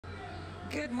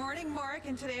Good morning, Mark.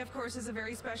 And today, of course, is a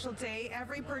very special day.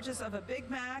 Every purchase of a Big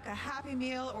Mac, a Happy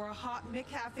Meal, or a hot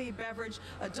Mchappy beverage,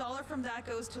 $1 from that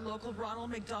goes to local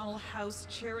Ronald McDonald House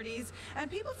charities. And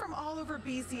people from all over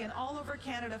BC and all over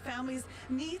Canada, families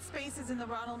need spaces in the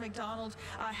Ronald McDonald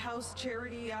House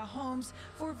charity homes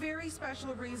for very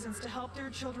special reasons to help their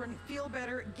children feel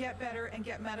better, and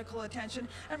get medical attention.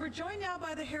 And we're joined now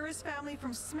by the Harris family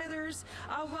from Smithers.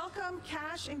 Welcome,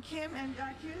 Cash and Kim and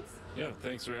kids. Yeah,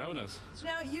 thanks for having us.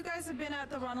 Now, you guys have been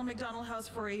at the Ronald McDonald House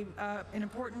for an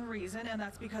important reason, and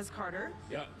that's because Carter.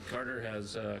 Yeah, Carter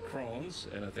has Crohn's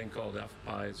and a thing called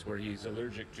FPIES where he's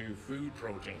allergic to food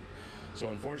protein. So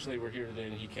unfortunately, we're here today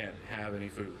and he can't have any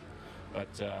food. But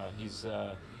he's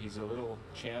a little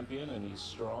champion and he's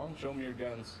strong. Show me your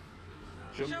guns.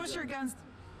 Show us your guns.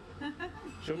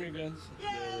 Show me your guns.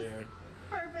 Yes. There they are.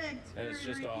 Perfect. And it's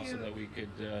just awesome that we could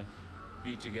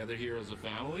be together here as a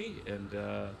family. And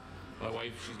my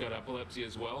wife, she's got epilepsy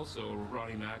as well, so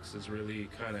Ronnie Max has really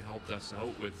kind of helped us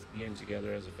out with being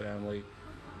together as a family.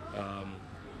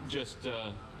 Just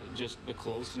the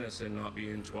closeness and not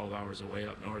being 12 hours away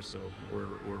up north, so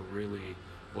we're really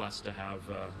blessed to have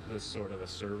this sort of a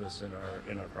service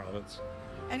in our province.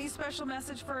 Any special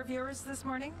message for our viewers this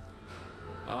morning?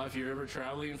 If you're ever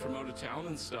traveling from out of town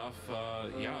and stuff,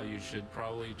 yeah, you should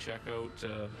probably check out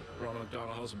Ronald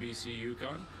McDonald House BC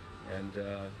Yukon and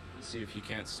see if you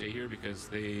can't stay here, because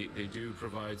they do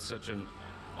provide such an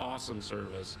awesome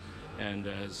service and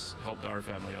has helped our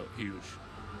family out huge.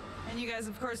 And you guys,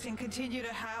 of course, can continue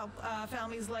to help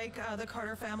families like the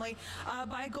Carter family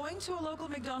by going to a local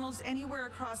McDonald's anywhere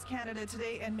across Canada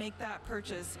today and make that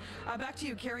purchase. Back to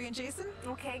you, Carrie and Jason.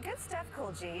 Okay, good stuff,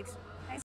 Kuljeet.